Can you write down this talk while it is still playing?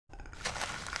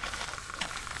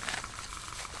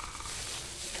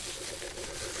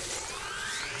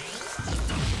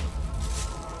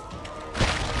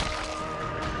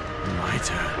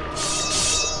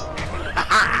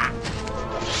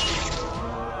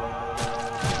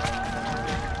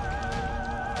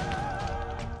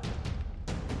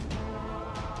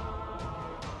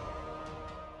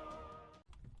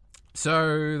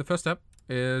So the first step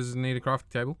is need a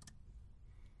crafting table.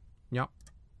 Yep.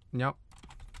 Yep.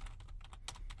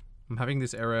 I'm having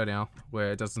this error now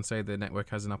where it doesn't say the network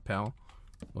has enough power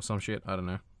or some shit. I don't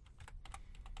know.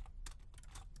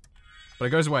 But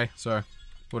it goes away, so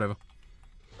whatever.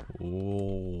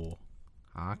 Oh,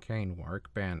 arcane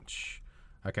workbench.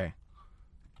 Okay.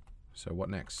 So what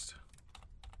next?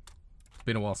 It's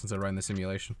been a while since I ran the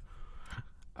simulation.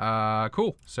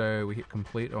 Cool. So we hit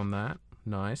complete on that.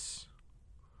 Nice.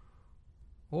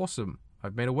 Awesome.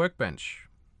 I've made a workbench.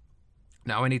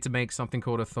 Now I need to make something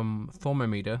called a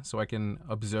thermometer so I can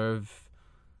observe.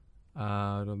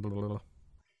 Fucking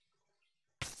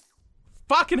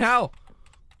hell!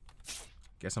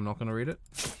 Guess I'm not gonna read it.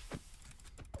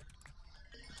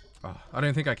 Oh, I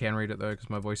don't think I can read it though because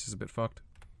my voice is a bit fucked.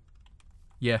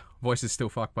 Yeah, voice is still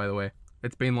fucked by the way.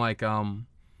 It's been like how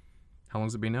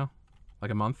long's it been now?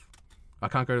 Like a month. I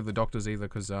can't go to the doctors either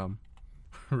because I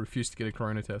refuse to get a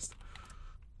corona test.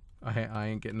 I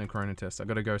ain't getting a corona test. I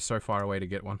gotta go so far away to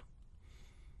get one.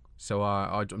 So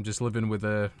I'm just living with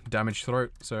a damaged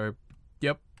throat. So,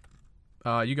 yep.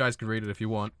 You guys can read it if you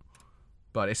want.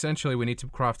 But essentially, we need to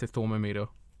craft a thermometer,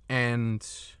 and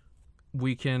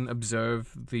we can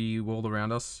observe the world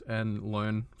around us and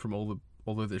learn from all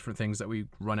the different things that we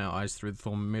run our eyes through the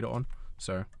thermometer on.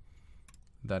 So,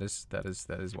 that is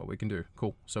what we can do.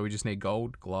 Cool. So we just need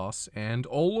gold, glass, and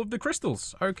all of the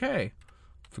crystals. Okay.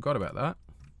 Forgot about that.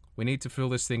 We need to fill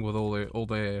this thing with all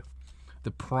the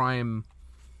prime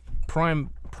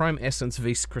essence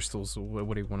vis crystals, or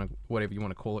whatever you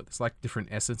want to call it. It's like different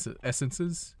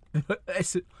essences.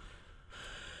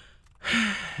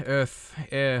 Earth,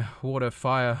 air, water,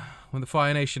 fire. When the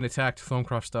Fire Nation attacked,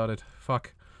 Thaumcraft started.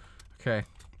 Fuck. Okay.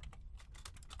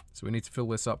 So we need to fill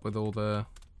this up with all the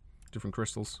different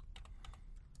crystals.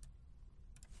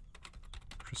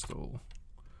 Crystal.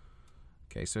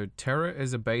 Okay, so Terra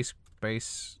is a base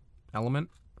element.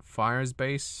 Fire is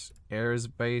base. Air is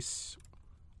base.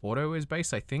 Auto is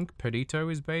base, I think. Perdito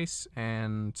is base.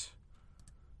 And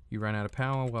you ran out of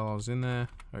power while I was in there.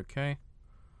 Okay.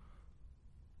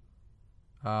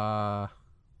 Which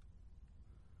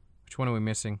one are we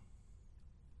missing?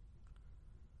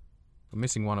 We're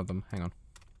missing one of them. Hang on.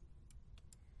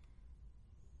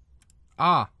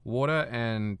 Ah, water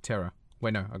and Terra.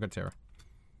 Wait, no, I got Terra.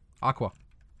 Aqua.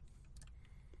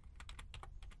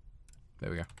 There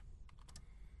we go.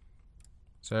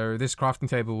 So this crafting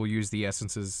table will use the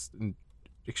essences and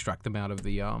extract them out of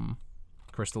the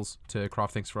crystals to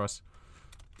craft things for us.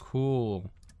 Cool.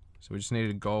 So we just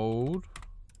needed gold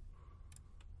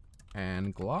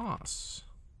and glass.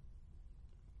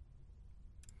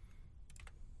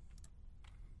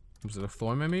 Was it a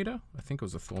thermometer? I think it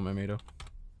was a thermometer.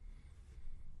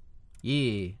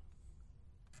 Yeah.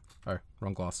 Oh,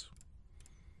 wrong glass.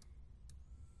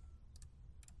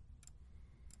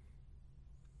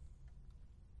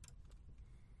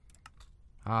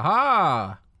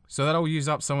 Aha! So that'll use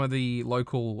up some of the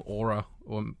local aura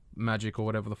or magic or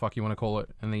whatever the fuck you want to call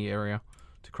it in the area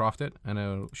to craft it, and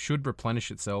it should replenish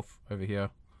itself over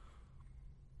here.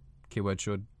 Keyword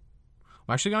should.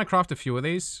 I'm actually going to craft a few of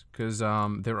these because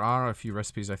there are a few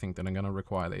recipes I think that are going to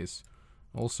require these.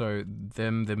 Also,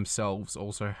 them themselves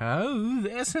also have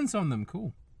essence on them.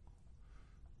 Cool.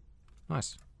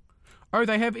 Nice. Oh,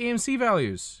 they have EMC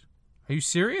values. Are you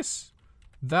serious?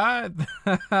 That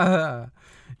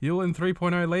Ulan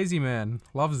 3.0 lazy man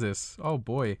loves this. Oh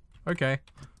boy. Okay.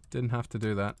 Didn't have to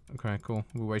do that. Okay, cool.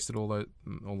 We wasted all the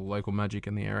local magic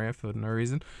in the area for no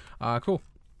reason. Cool.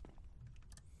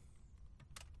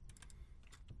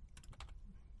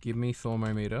 Give me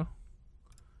thermometer.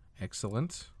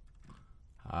 Excellent.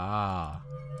 Ah.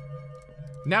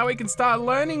 Now we can start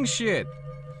learning shit.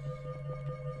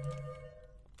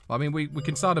 I mean, we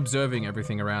can start observing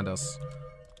everything around us.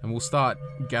 And we'll start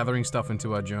gathering stuff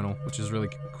into our journal, which is really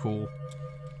cool.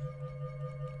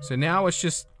 So now it's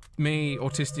just me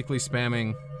autistically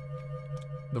spamming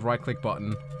the right-click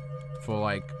button for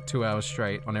like 2 hours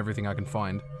straight on everything I can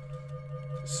find.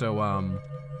 So,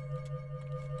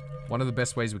 one of the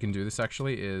best ways we can do this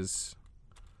actually is...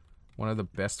 One of the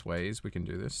best ways we can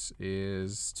do this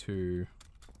is to...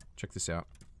 Check this out.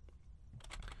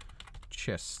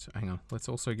 Chest. Hang on. Let's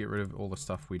also get rid of all the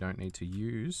stuff we don't need to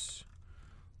use.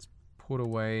 Put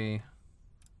away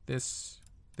this.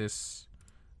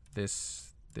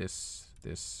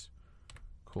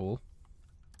 Cool.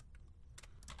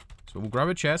 So we'll grab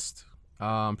a chest.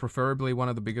 Preferably one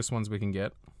of the biggest ones we can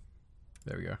get.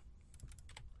 There we go.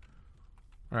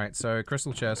 Alright, so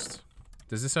crystal chest.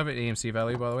 Does this have an EMC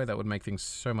value, by the way? That would make things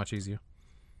so much easier.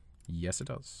 Yes, it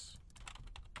does.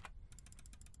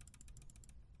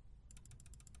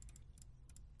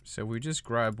 So we just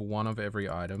grab one of every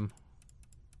item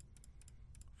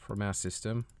from our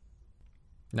system.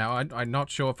 Now, I'm not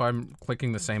sure if I'm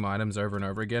clicking the same items over and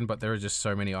over again, but there are just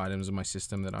so many items in my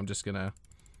system that I'm just gonna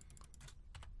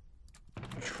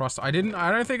trust. I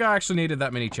don't think I actually needed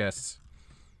that many chests.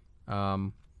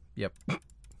 Yep.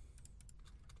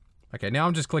 Okay, now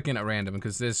I'm just clicking at random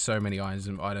because there's so many items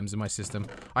in my system.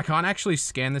 I can't actually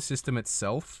scan the system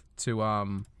itself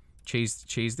to,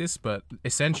 cheese this, but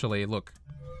essentially, look.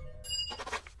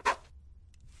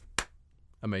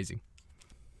 Amazing.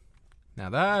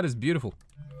 Now that is beautiful.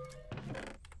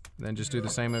 Then just do the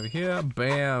same over here.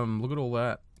 Bam! Look at all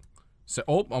that. So,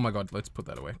 oh my god, let's put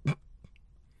that away.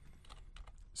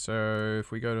 So,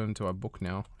 if we go into our book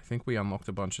now, I think we unlocked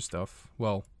a bunch of stuff.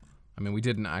 Well, I mean, we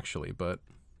didn't actually, but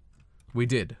we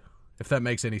did, if that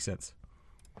makes any sense.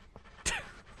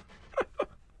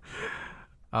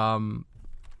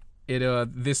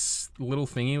 This little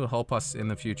thingy will help us in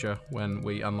the future when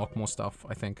we unlock more stuff,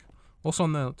 I think. Also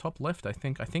on the top left, I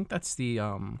think that's the,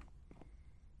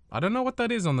 I don't know what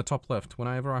that is on the top left.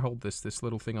 Whenever I hold this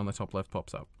little thing on the top left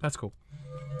pops up. That's cool.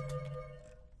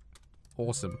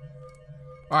 Awesome.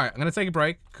 Alright, I'm gonna take a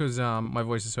break, because, my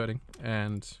voice is hurting,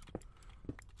 and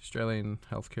Australian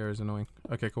healthcare is annoying.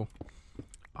 Okay, cool.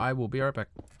 I will be right back.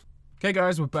 Okay,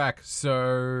 guys, we're back.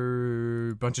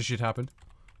 So, bunch of shit happened.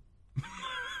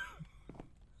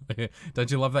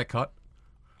 Don't you love that cut?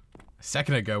 A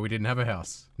second ago, we didn't have a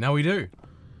house. Now we do.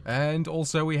 And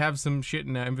also, we have some shit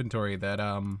in our inventory that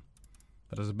I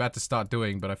was about to start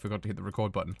doing, but I forgot to hit the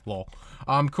record button. Lol.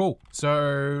 Cool.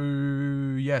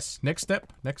 So, yes. Next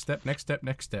step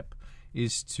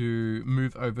is to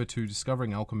move over to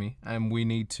discovering alchemy, and we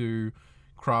need to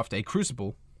craft a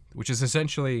crucible, which is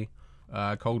essentially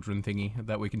a cauldron thingy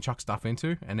that we can chuck stuff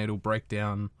into, and it'll break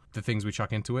down the things we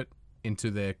chuck into it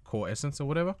into their core essence or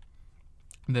whatever.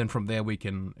 And then from there we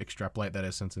can extrapolate that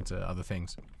essence into other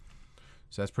things.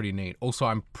 So that's pretty neat. Also,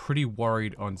 I'm pretty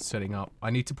worried on setting up. I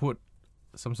need to put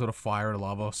some sort of fire or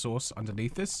lava source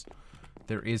underneath this.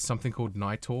 There is something called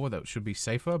Nitor that should be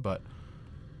safer, but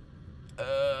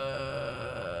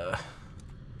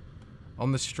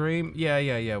on the stream,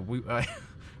 yeah.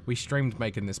 We streamed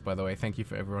making this, by the way. Thank you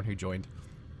for everyone who joined.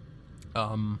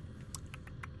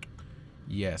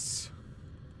 Yes.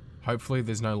 Hopefully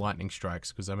there's no lightning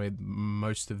strikes, because I made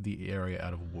most of the area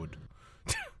out of wood.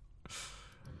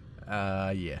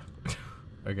 Yeah.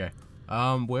 Okay.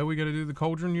 Where are we gonna do the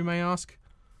cauldron, you may ask?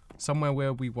 Somewhere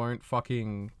where we won't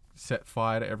fucking set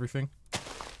fire to everything.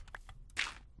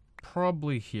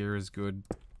 Probably here is good.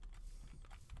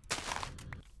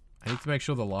 I need to make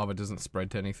sure the lava doesn't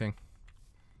spread to anything.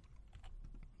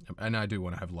 And I do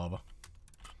want to have lava.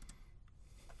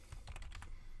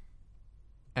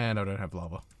 And I don't have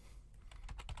lava.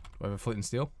 Do I have a flint and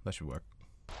steel? That should work.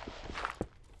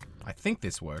 I think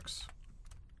this works.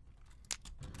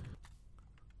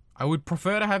 I would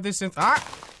prefer to have this in- I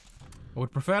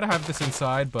would prefer to have this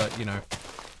inside, but, you know.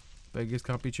 Beggars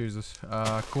can't be choosers.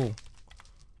 Cool.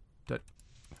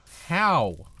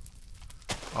 How?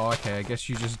 Oh, okay, I guess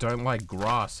you just don't like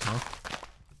grass, huh?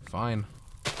 Fine.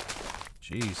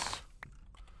 Jeez.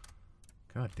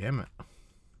 God damn it.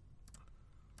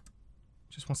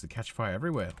 Just wants to catch fire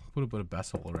everywhere. Put a bit of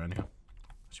basalt around here.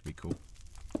 That should be cool.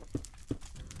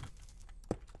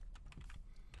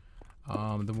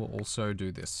 Then we'll also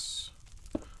do this.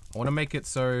 I want to make it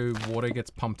so water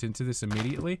gets pumped into this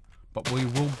immediately, but we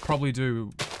will probably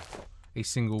do a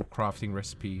single crafting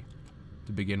recipe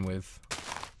to begin with,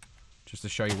 just to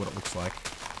show you what it looks like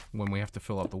when we have to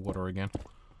fill up the water again.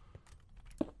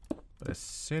 But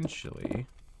essentially,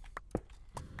 I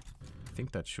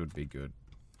think that should be good.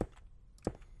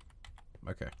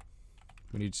 Okay.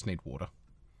 We just need water.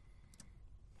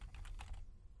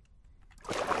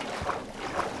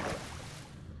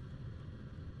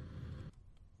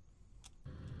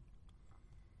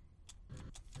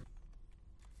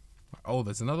 Oh,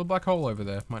 there's another black hole over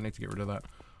there. Might need to get rid of that.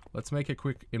 Let's make a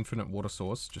quick infinite water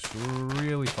source, just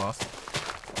really fast.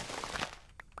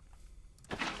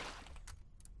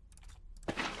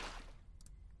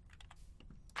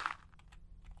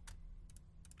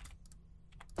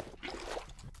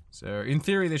 So, in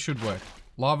theory, this should work.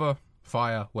 Lava,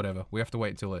 fire, whatever. We have to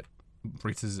wait until it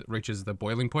reaches the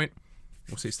boiling point.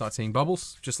 We'll start seeing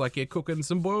bubbles, just like you're cooking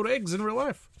some boiled eggs in real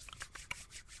life.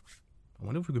 I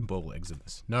wonder if we can boil eggs in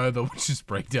this. No, they'll just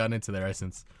break down into their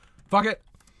essence. Fuck it!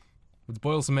 Let's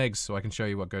boil some eggs so I can show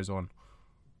you what goes on.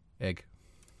 Egg.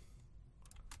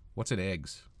 What's in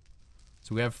eggs?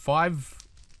 So we have 5...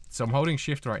 So I'm holding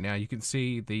shift right now. You can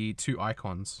see the 2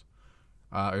 icons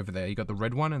over there. You got the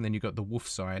red one, and then you got the wolf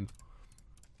sign.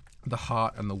 The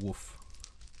heart and the wolf.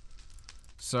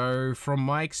 So, from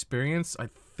my experience, I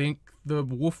think the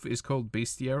wolf is called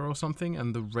Bestiaire or something,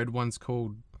 and the red one's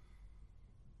called...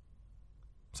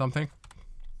 something?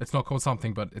 It's not called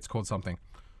something, but it's called something.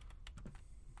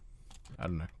 I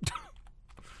don't know.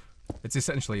 It's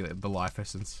essentially the life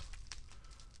essence.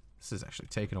 This is actually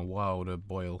taking a while to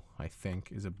boil, I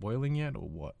think. Is it boiling yet, or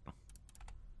what?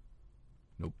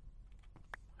 Nope.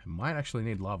 I might actually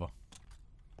need lava.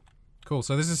 Cool,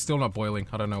 so this is still not boiling.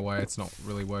 I don't know why it's not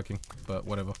really working, but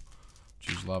whatever.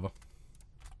 Choose lava.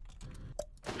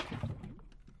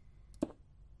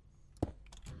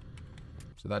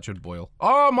 So that should boil.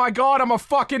 Oh my god, I'm a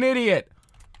fucking idiot!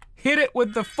 Hit it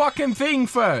with the fucking thing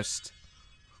first!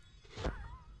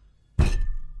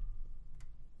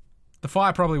 The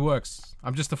fire probably works.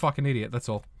 I'm just a fucking idiot, that's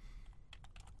all.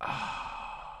 I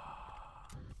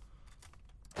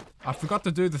forgot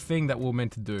to do the thing that we were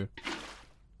meant to do.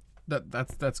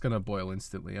 That's gonna boil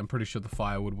instantly. I'm pretty sure the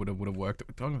firewood would have worked.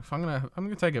 I'm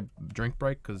gonna take a drink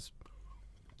break because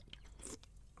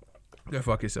go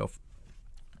fuck yourself.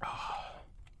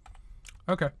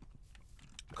 Okay.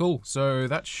 Cool. So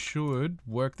that should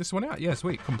work this one out. Yeah,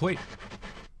 sweet. Complete.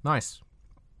 Nice.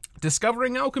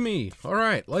 Discovering alchemy. All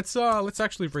right. Let's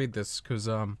actually read this because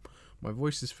my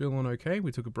voice is feeling okay.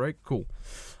 We took a break. Cool.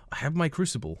 I have my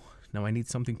crucible. Now I need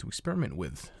something to experiment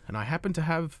with, and I happen to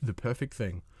have the perfect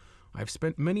thing. I've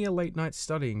spent many a late night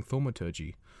studying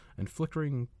thaumaturgy, and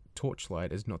flickering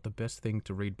torchlight is not the best thing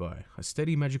to read by. A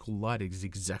steady magical light is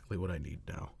exactly what I need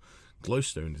now.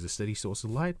 Glowstone is a steady source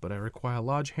of light, but I require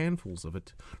large handfuls of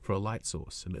it for a light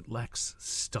source, and it lacks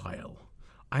style.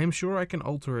 I am sure I can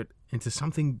alter it into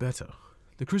something better.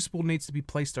 The crucible needs to be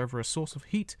placed over a source of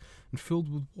heat and filled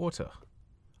with water.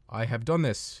 I have done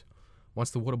this. Once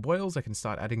the water boils, I can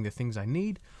start adding the things I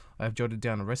need. I have jotted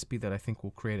down a recipe that I think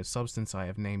will create a substance I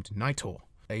have named Nitor.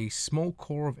 A small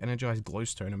core of energized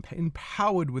glowstone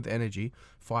empowered with energy,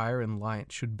 fire, and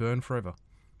light should burn forever.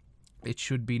 It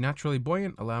should be naturally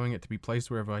buoyant, allowing it to be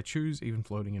placed wherever I choose, even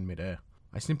floating in midair.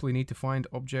 I simply need to find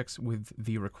objects with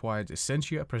the required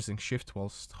essentia. Pressing shift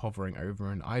whilst hovering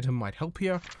over an item might help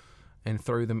here, and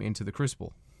throw them into the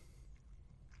crucible.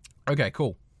 Okay,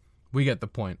 cool. We get the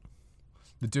point.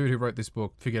 The dude who wrote this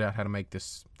book figured out how to make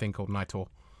this thing called Nitor.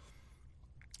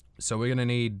 So we're going to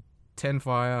need 10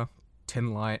 fire,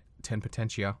 10 light, 10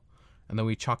 potentia, and then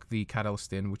we chuck the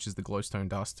catalyst in, which is the glowstone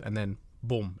dust, and then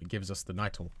boom, it gives us the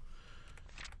Nitor.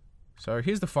 So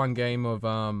here's the fun game of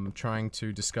trying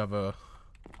to discover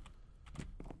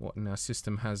what in our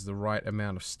system has the right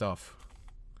amount of stuff.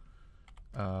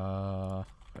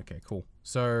 Okay, cool.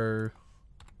 So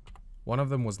one of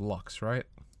them was Lux, right?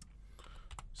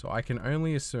 So I can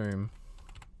only assume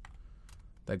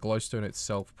that glowstone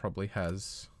itself probably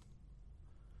has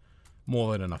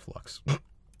more than enough Lux.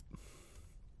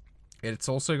 It's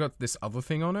also got this other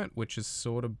thing on it, which is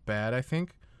sort of bad, I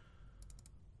think.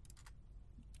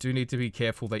 Do need to be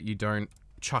careful that you don't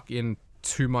chuck in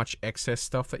too much excess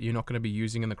stuff that you're not going to be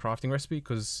using in the crafting recipe,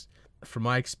 because from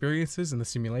my experiences in the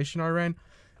simulation I ran,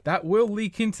 that will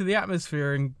leak into the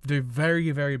atmosphere and do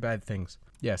very, very bad things.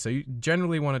 Yeah, so you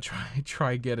generally want to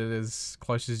try get it as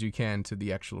close as you can to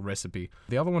the actual recipe.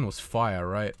 The other one was fire,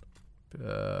 right?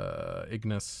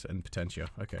 Ignis and potentia.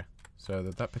 Okay, so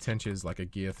that potentia is like a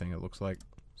gear thing, it looks like.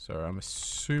 So I'm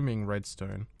assuming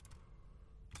redstone.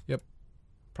 Yep.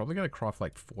 Probably gonna craft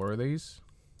like 4 of these.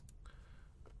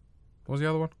 What was the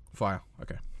other one? Fire.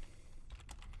 Okay.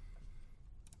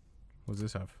 What does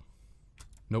this have?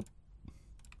 Nope.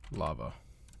 Lava.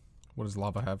 What does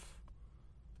lava have?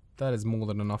 That is more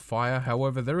than enough fire.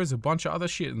 However, there is a bunch of other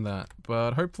shit in that,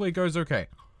 but hopefully it goes okay.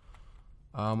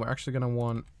 We're actually gonna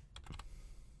want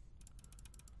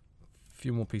a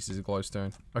few more pieces of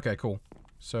glowstone. Okay, cool.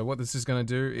 So what this is gonna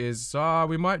do is,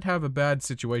 we might have a bad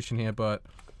situation here, but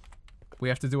we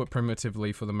have to do it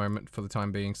primitively for the moment, for the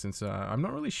time being, since I'm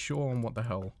not really sure on what the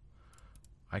hell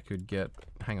I could get.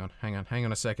 Hang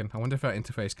on a second. I wonder if our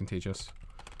interface can teach us.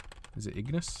 Is it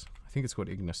Ignis? I think it's called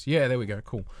Ignis. Yeah, there we go.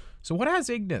 Cool. So what has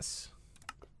Ignis?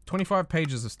 25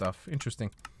 pages of stuff.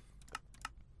 Interesting.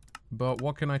 But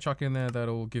what can I chuck in there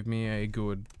that'll give me a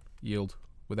good yield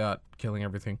without killing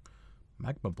everything?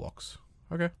 Magma blocks.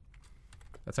 Okay.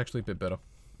 That's actually a bit better.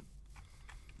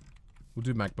 We'll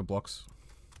do magma blocks.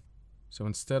 So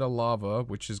instead of lava,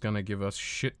 which is going to give us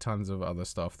shit tons of other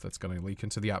stuff that's going to leak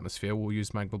into the atmosphere, we'll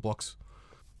use magma blocks.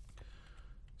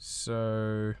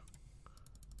 So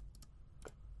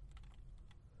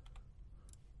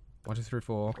 1, 2, 3,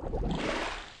 4.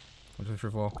 1, 2,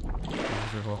 3, 4. 1, 2,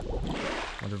 3, 4.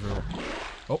 1, 2, 3, 4.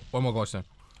 Oh, one more glowstone.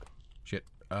 Shit.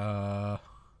 Yep.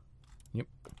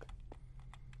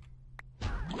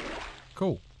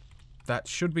 Cool. That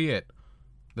should be it.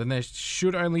 then there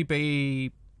should only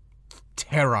be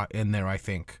terra in there, I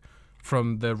think,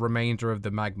 from the remainder of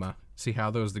the magma. See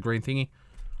how there was the green thingy?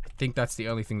 I think that's the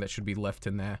only thing that should be left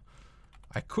in there.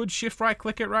 I could shift right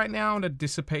click it right now to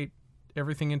dissipate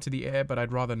everything into the air, but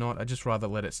I'd rather not. I'd just rather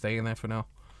let it stay in there for now.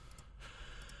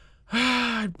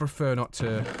 I'd prefer not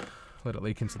to let it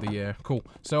leak into the air. Cool.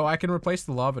 So I can replace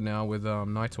the lava now with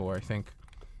nitor, I think,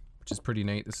 which is pretty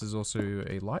neat. This is also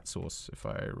a light source, if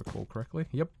I recall correctly.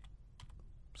 Yep.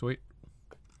 Sweet.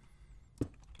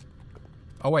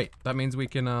 Oh wait, that means we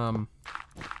can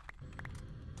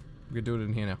do it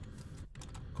in here now.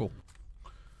 Cool.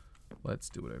 Let's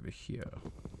do it over here.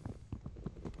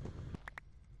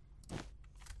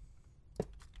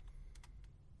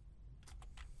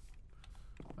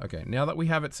 Okay, now that we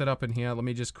have it set up in here, let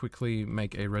me just quickly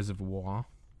make a reservoir.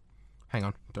 Hang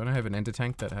on, don't I have an ender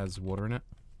tank that has water in it?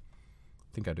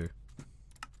 I think I do.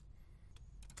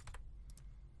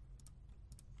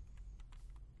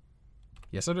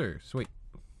 Yes, I do. Sweet.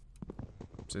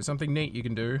 So something neat you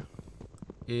can do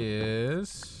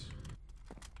is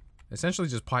essentially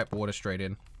just pipe water straight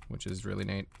in, which is really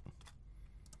neat.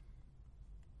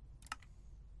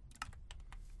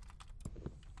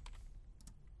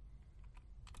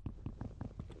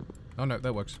 Oh no,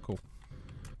 that works. Cool.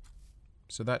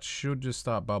 So that should just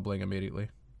start bubbling immediately.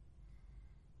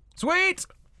 Sweet!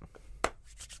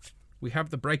 We have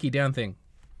the breaky down thing.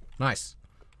 Nice.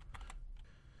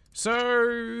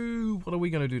 So, what are we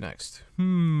gonna do next?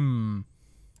 What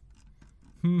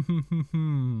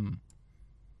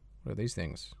are these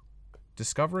things?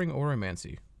 Discovering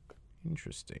oromancy.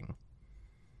 Interesting.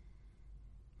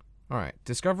 Alright,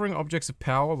 discovering objects of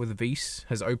power with Vis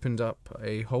has opened up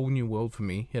a whole new world for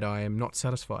me, yet I am not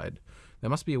satisfied. There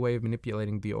must be a way of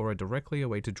manipulating the aura directly, a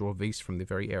way to draw Vis from the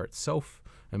very air itself,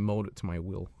 and mold it to my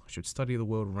will. I should study the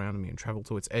world around me and travel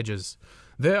to its edges.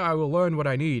 There I will learn what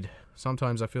I need.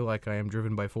 Sometimes I feel like I am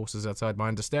driven by forces outside my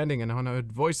understanding, and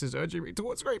unheard voices urging me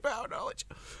towards great power knowledge.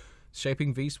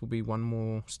 Shaping Vis will be one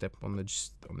more step on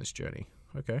this journey.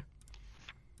 Okay.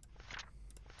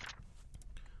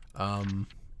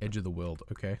 Edge of the world.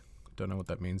 Okay. Don't know what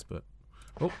that means, but...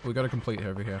 Oh, we got a complete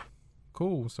over here.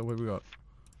 Cool. So what have we got?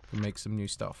 We can make some new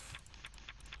stuff.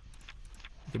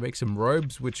 We can make some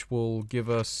robes, which will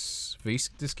give us Vis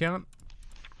discount,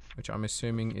 which I'm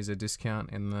assuming is a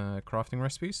discount in the crafting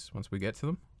recipes once we get to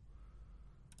them.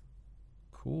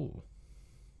 Cool.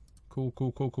 Cool.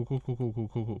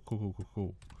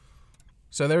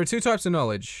 So there are two types of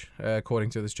knowledge, according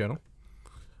to this journal.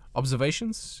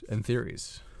 Observations and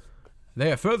theories. They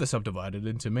are further subdivided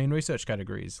into main research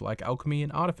categories, like alchemy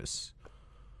and artifice.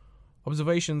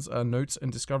 Observations are notes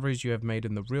and discoveries you have made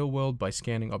in the real world by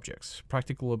scanning objects.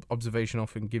 Practical observation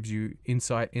often gives you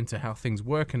insight into how things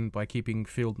work, and by keeping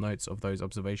field notes of those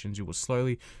observations, you will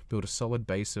slowly build a solid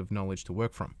base of knowledge to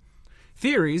work from.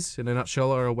 Theories, in a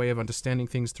nutshell, are a way of understanding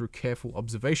things through careful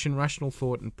observation, rational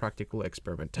thought, and practical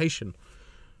experimentation.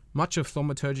 Much of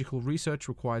thaumaturgical research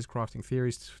requires crafting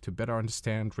theories to better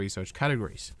understand research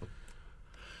categories.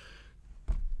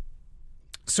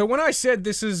 So when I said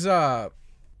this is not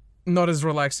as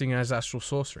relaxing as astral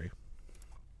sorcery,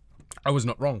 I was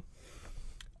not wrong.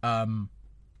 I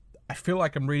feel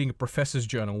like I'm reading a professor's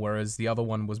journal, whereas the other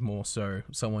one was more so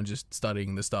someone just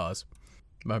studying the stars.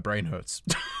 My brain hurts.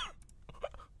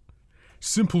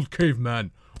 Simple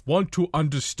caveman, want to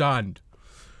understand.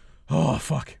 Oh,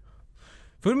 fuck.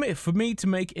 For me to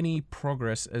make any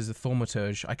progress as a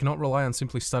thaumaturge, I cannot rely on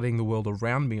simply studying the world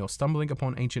around me or stumbling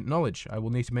upon ancient knowledge. I will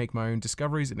need to make my own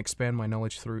discoveries and expand my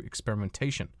knowledge through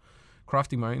experimentation.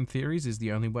 Crafting my own theories is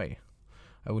the only way.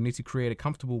 I will need to create a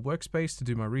comfortable workspace to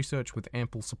do my research with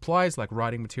ample supplies like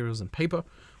writing materials and paper.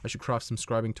 I should craft some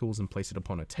scribing tools and place it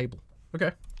upon a table.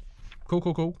 Okay.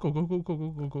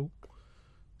 Cool.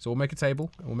 So we'll make a table,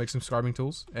 and we'll make some scribing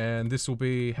tools, and this will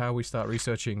be how we start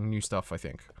researching new stuff, I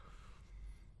think.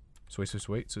 Sweet.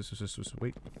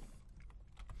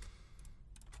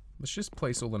 Let's just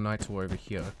place all the nitor over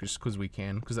here, just because we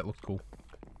can, because that looked cool.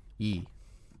 Yeah.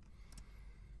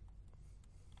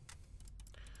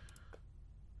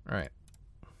 Alright.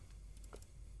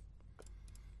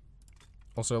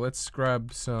 Also, let's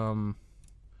grab some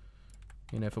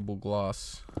ineffable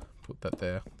glass. Put that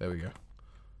there. There we go.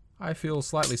 I feel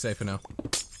slightly safer now.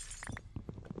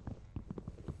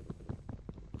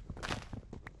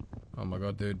 Oh my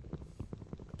god, dude.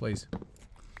 Please.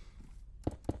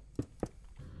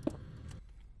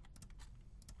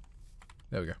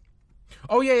 There we go.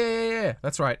 Oh, yeah.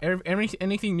 That's right.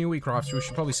 Anything new we craft, we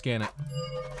should probably scan it.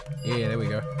 Yeah, there we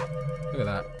go. Look at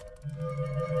that.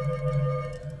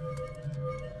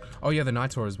 Oh, yeah, the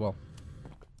nitor as well.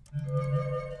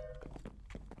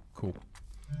 Cool.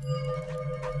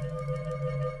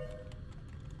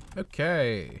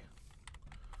 Okay.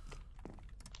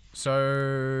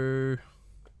 So...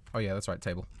 Oh yeah, that's right,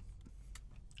 table.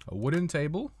 A wooden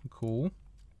table. Cool.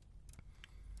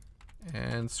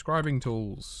 And scribing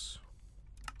tools.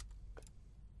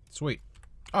 Sweet.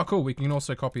 Oh, cool. We can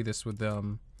also copy this with, Yeah,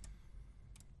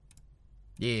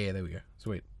 there we go.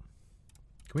 Sweet.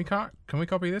 Can we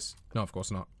copy this? No, of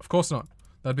course not. Of course not.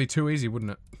 That'd be too easy,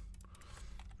 wouldn't it?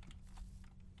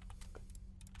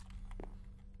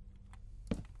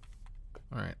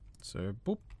 Alright, so,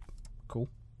 boop. Cool.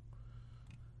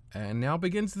 And now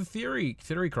begins the theory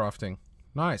crafting.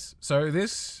 Nice. So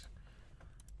this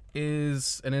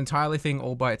is an entirely thing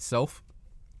all by itself.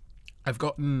 I've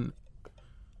gotten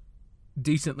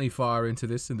decently far into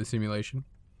this in the simulation.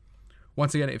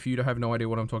 Once again, if you have no idea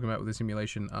what I'm talking about with the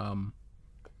simulation,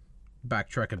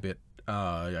 backtrack a bit.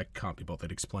 I can't be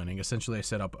bothered explaining. Essentially, I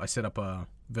set up a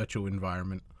virtual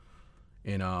environment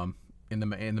in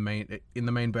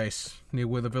the main base near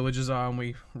where the villages are, and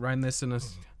we ran this in a.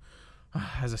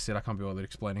 As I said, I can't be bothered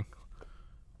explaining.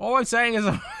 All I'm saying is,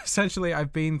 essentially,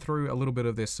 I've been through a little bit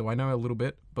of this, so I know a little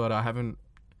bit, but I haven't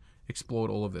explored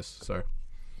all of this. So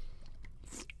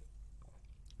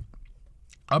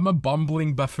I'm a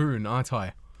bumbling buffoon, aren't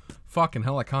I? Fucking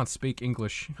hell, I can't speak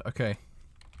English. Okay.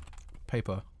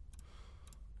 Paper.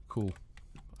 Cool.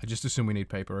 I just assume we need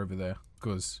paper over there,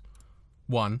 because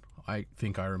 1, I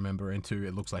think I remember, and 2,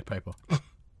 it looks like paper.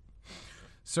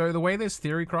 So the way this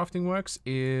theory crafting works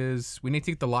is we need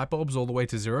to get the light bulbs all the way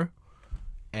to 0,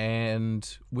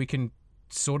 and we can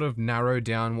sort of narrow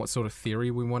down what sort of theory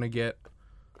we want to get,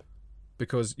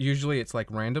 because usually it's like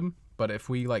random, but if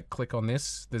we like click on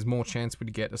this, there's more chance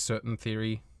we'd get a certain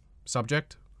theory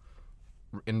subject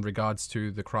in regards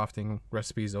to the crafting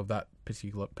recipes of that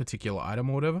particular item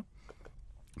or whatever.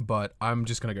 But I'm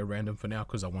just gonna go random for now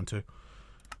because I want to.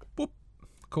 Boop.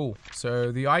 Cool.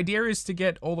 So the idea is to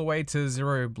get all the way to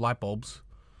 0 light bulbs,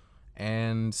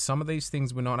 and some of these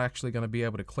things we're not actually going to be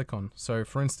able to click on. So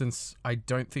for instance, I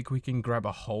don't think we can grab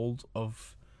a hold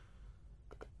of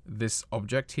this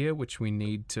object here, which we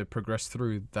need to progress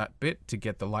through that bit to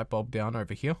get the light bulb down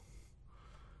over here.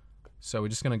 So we're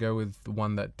just going to go with the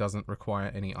one that doesn't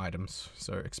require any items.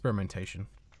 So experimentation.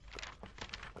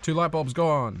 2 light bulbs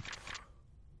gone.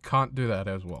 Can't do that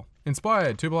as well.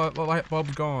 Inspired. 2 light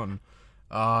bulbs gone.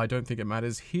 I don't think it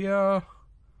matters here.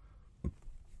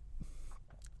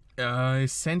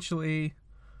 Essentially...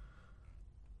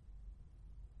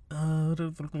 I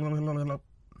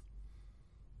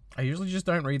usually just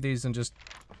don't read these and just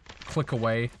click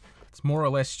away. It's more or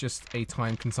less just a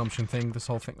time consumption thing, this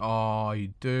whole thing. Oh,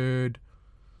 you dude.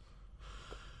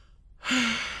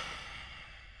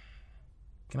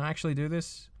 Can I actually do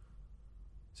this?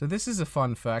 So this is a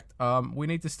fun fact. We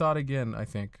need to start again, I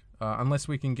think. Unless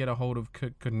we can get a hold of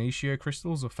Cognitio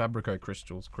crystals or Fabrico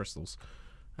crystals.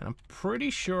 And I'm pretty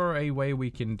sure a way we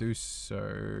can do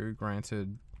so,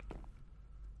 granted...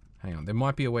 Hang on, there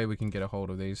might be a way we can get a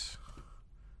hold of these.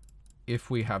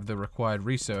 If we have the required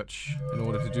research in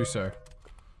order to do so.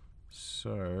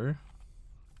 So...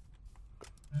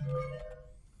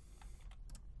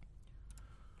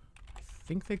 I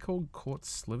think they're called quartz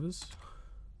slivers.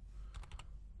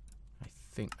 I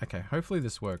think... Okay, hopefully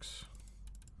this works.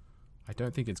 I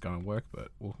don't think it's going to work, but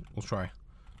we'll try.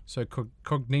 So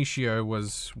Cognitio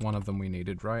was one of them we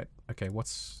needed, right? Okay, what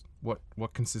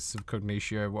consists of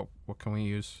Cognitio? What can we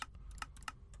use?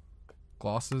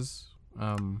 Glasses?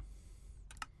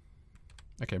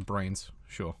 Okay, brains.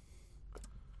 Sure.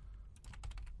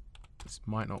 This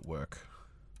might not work.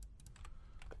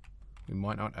 We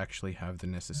might not actually have the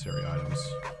necessary items.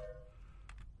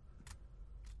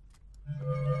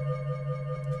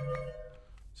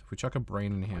 So if we chuck a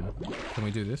brain in here, can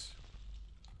we do this?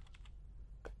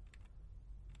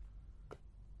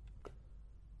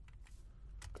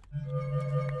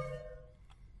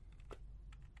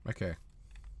 Okay.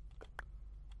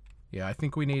 Yeah, I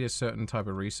think we need a certain type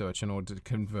of research in order to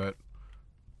convert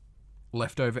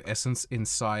leftover essence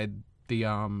inside the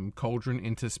cauldron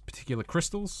into particular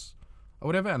crystals or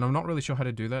whatever, and I'm not really sure how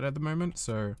to do that at the moment,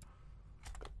 so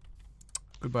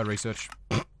goodbye research.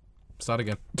 Start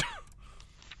again.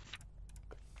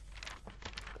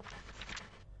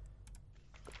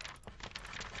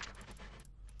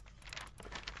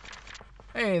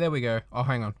 Hey, there we go. Oh,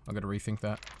 hang on. I gotta rethink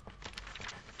that.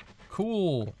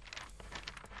 Cool.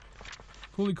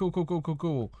 Coolly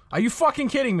cool. Are you fucking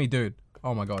kidding me, dude?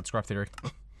 Oh my god, scrap theory.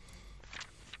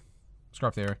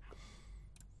 Scrap theory.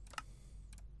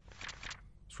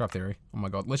 Scrap theory. Oh my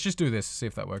god. Let's just do this, see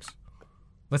if that works.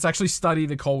 Let's actually study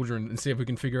the cauldron and see if we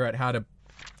can figure out how to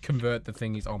convert the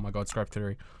thingies. Oh my god, scrap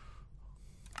theory.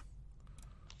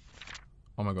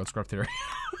 Oh my god, scrap theory.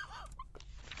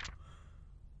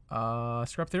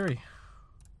 Scrap theory.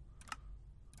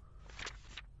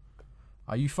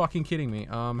 Are you fucking kidding me?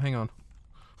 Hang on.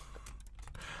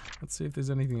 Let's see if there's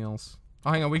anything else.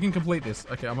 Oh, hang on, we can complete this.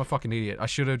 Okay, I'm a fucking idiot. I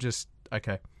should have just...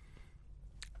 Okay.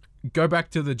 Go back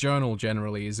to the journal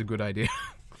generally is a good idea.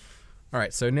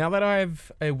 Alright, so now that I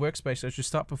have a workspace, I should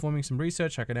start performing some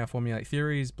research. I can now formulate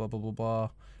theories, blah, blah, blah, blah.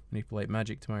 Manipulate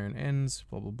magic to my own ends,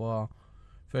 blah, blah, blah.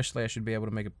 Firstly, I should be able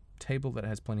to make a table that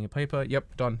has plenty of paper.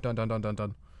 Yep, done, done, done, done, done,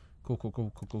 done. Cool, cool,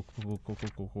 cool, cool, cool, cool, cool, cool,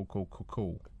 cool, cool, cool, cool,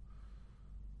 cool.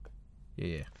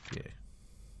 Yeah, yeah.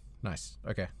 Nice,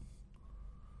 okay.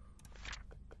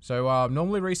 So,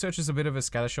 normally research is a bit of a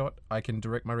scattershot. I can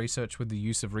direct my research with the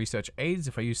use of research aids.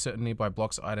 If I use certain nearby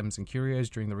blocks, items, and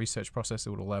curios during the research process, it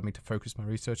would allow me to focus my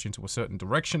research into a certain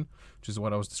direction, which is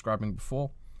what I was describing before.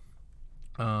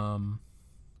 I'm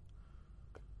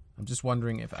just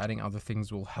wondering if adding other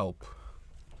things will help.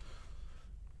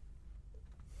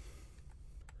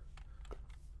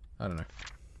 I don't know.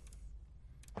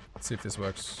 Let's see if this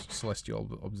works.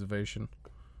 Celestial observation.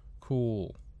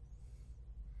 Cool.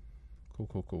 Cool,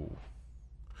 cool, cool.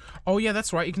 Oh yeah,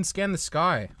 that's right. You can scan the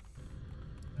sky.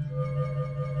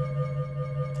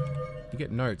 You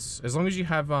get notes. As long as you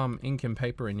have ink and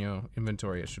paper in your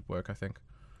inventory, it should work, I think.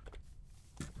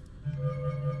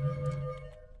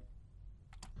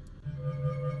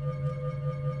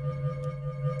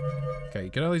 Okay,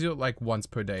 you can only do it like once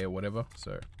per day or whatever,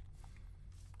 so...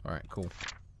 Alright, cool.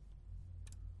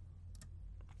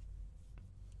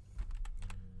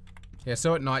 Yeah,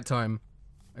 so at nighttime,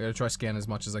 I gotta try scan as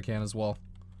much as I can as well.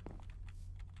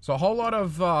 So a whole lot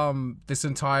of this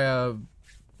entire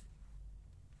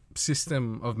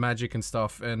system of magic and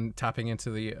stuff and tapping into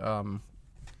the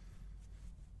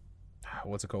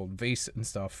what's it called, Vs and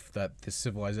stuff that this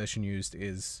civilization used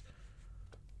is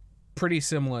pretty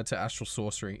similar to astral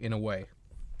sorcery in a way.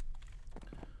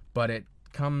 But I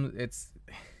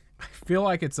feel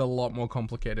like it's a lot more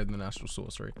complicated than astral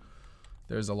sorcery.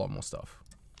 There's a lot more stuff.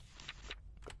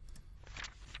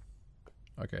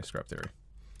 Okay, scrap theory.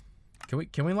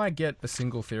 Can we like get a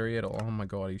single theory at all? Oh my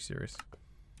god, are you serious?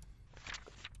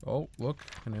 Oh, look,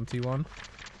 an empty one.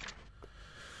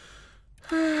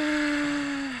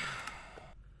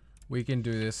 We can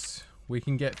do this. We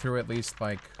can get through at least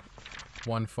like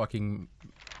one fucking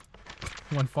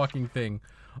thing.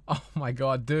 Oh my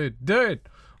god, dude.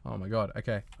 Oh my god.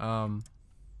 Okay.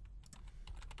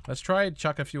 Let's try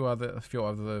chuck a few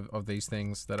other of these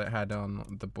things that it had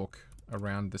on the book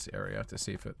around this area to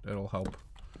see if it'll help.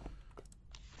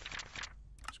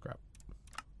 Scrap.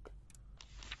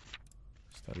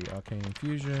 Study arcane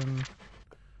infusion.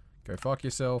 Go fuck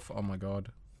yourself. Oh my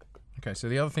god. Okay, so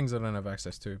the other things I don't have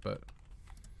access to, but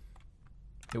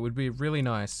it would be really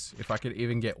nice if I could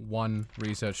even get one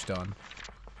research done.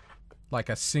 Like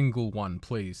a single one,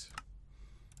 please.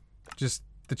 Just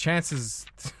the chances,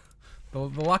 the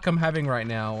luck I'm having right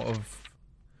now of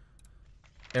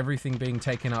everything being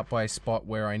taken up by a spot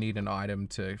where I need an item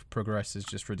to progress is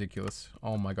just ridiculous.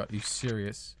 Oh my god, are you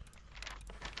serious?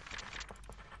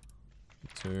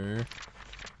 2.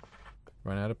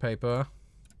 Run out of paper.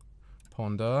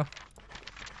 Ponder.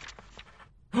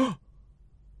 Are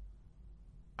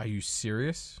you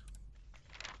serious?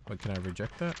 Wait, can I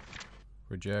reject that?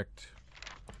 Reject.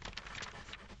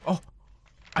 Oh!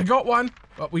 I got one!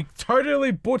 But we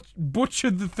totally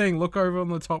butchered the thing. Look over on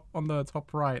the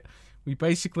top right. We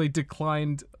basically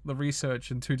declined the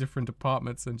research in 2 different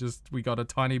departments and just we got a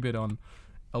tiny bit on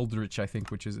Eldritch, I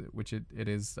think, which it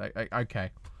is.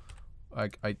 Okay.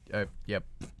 Yep.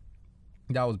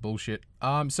 That was bullshit.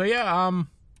 So yeah,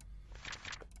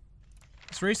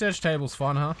 this research table's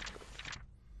fun, huh?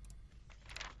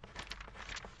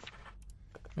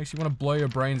 Makes you want to blow your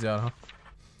brains out, huh?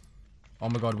 Oh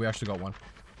my god, we actually got one.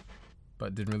 But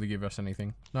it didn't really give us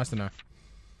anything. Nice to know.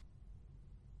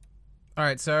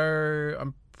 Alright, so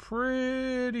I'm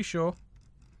pretty sure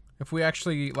if we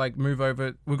actually like move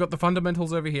over, we've got the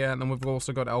fundamentals over here, and then we've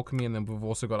also got alchemy, and then we've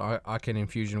also got arcane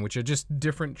infusion, which are just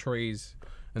different trees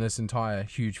in this entire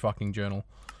huge fucking journal.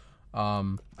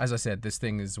 As I said, this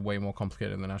thing is way more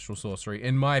complicated than astral sorcery,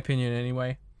 in my opinion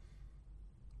anyway.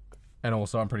 And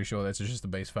also, I'm pretty sure that's just the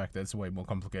base fact that it's way more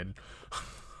complicated.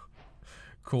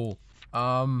 Cool.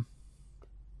 Hang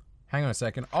on a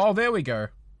second. Oh, there we go.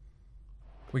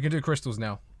 We can do crystals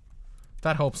now.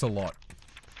 That helps a lot.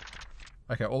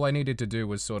 Okay, all I needed to do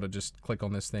was sort of just click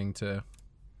on this thing to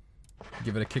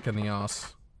give it a kick in the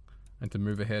ass and to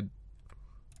move ahead.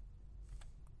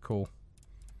 Cool.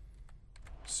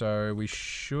 So we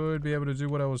should be able to do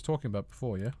what I was talking about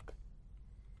before, yeah?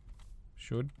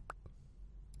 Should.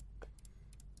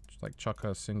 Just like chuck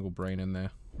a single brain in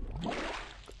there.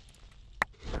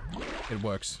 It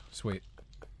works. Sweet.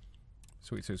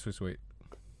 Sweet, sweet, sweet, sweet.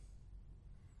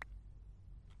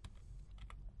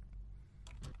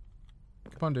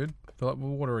 Come on, dude. Fill up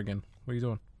with water again. What are you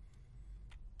doing?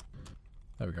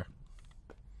 There we go.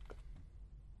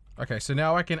 Okay, so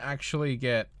now I can actually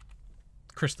get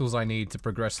crystals I need to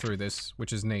progress through this,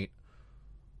 which is neat.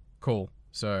 Cool.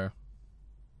 So,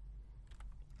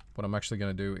 what I'm actually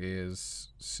going to do is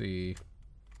see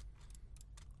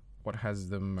what has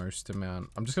the most amount.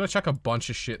 I'm just going to chuck a bunch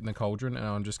of shit in the cauldron, and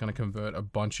I'm just going to convert a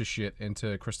bunch of shit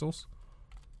into crystals.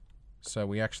 So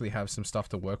we actually have some stuff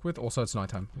to work with. Also, it's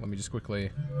nighttime. Let me just quickly...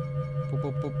 Boop,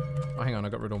 boop, boop. Oh, hang on. I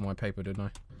got rid of all my paper, didn't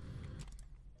I?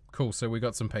 Cool. So we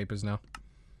got some papers now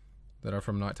that are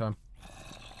from nighttime.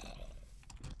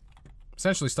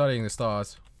 Essentially studying the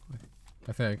stars,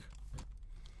 I think.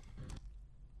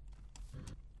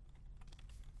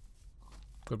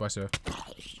 Goodbye, sir.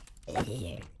 Where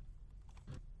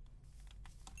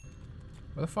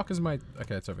the fuck is my...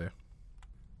 Okay, it's over here.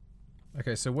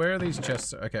 Okay, so where are these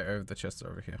chests? Okay, the chests are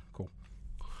over here. Cool.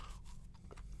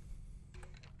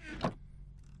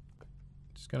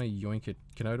 Just gonna yoink it.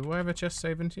 Do I have a chest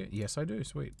saved into here? Yes, I do.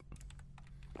 Sweet.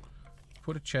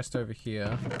 Put a chest over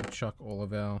here. Chuck all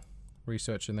of our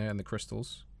research in there and the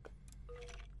crystals.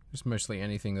 Just mostly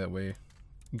anything that we're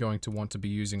going to want to be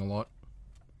using a lot.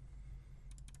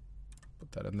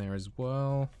 Put that in there as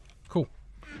well. Cool.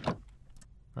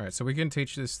 Alright, so we can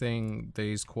teach this thing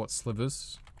these quartz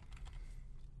slivers.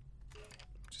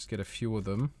 Just get a few of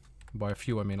them. By a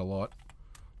few, I mean a lot.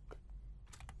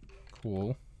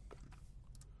 Cool.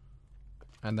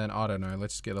 And then, I don't know,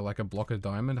 let's get like a block of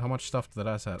diamond. How much stuff did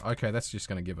that have? Okay, that's just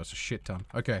gonna give us a shit ton.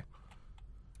 Okay.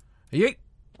 Yeet!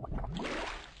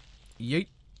 Yeet.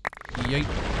 Yeet.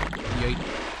 Yeet.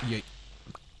 Yeet.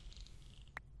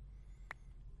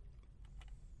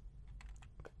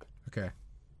 Okay.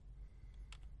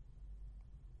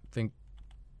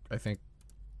 I think,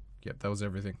 yep, that was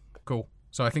everything. Cool.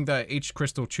 So I think that each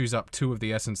crystal chews up 2 of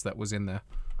the essence that was in there.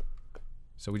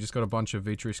 So we just got a bunch of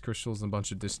vitreous crystals and a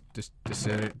bunch of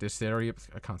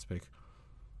I can't speak.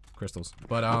 Crystals.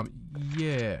 But,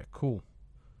 yeah, cool.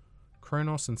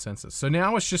 Chronos and sensors. So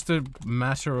now it's just a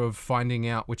matter of finding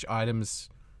out which items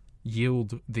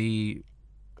yield the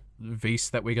Vs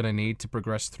that we're going to need to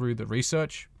progress through the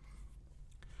research.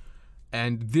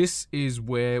 And this is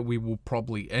where we will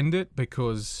probably end it,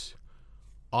 because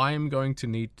I'm going to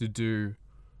need to do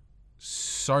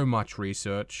so much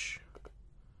research,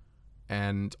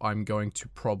 and I'm going to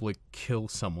probably kill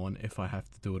someone if I have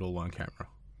to do it all on camera.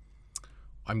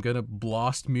 I'm going to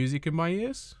blast music in my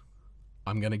ears.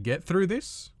 I'm going to get through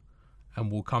this, and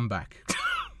we'll come back.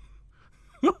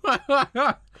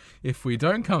 If we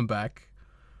don't come back,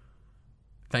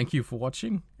 thank you for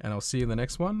watching, and I'll see you in the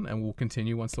next one, and we'll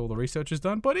continue once all the research is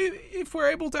done. But if we're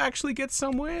able to actually get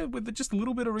somewhere with just a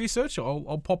little bit of research,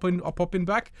 I'll pop in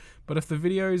back. But if the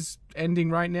video's ending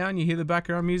right now and you hear the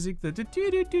background music, yeah,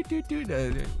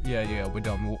 we're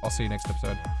done. I'll see you next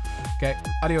episode. Okay,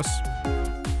 adios.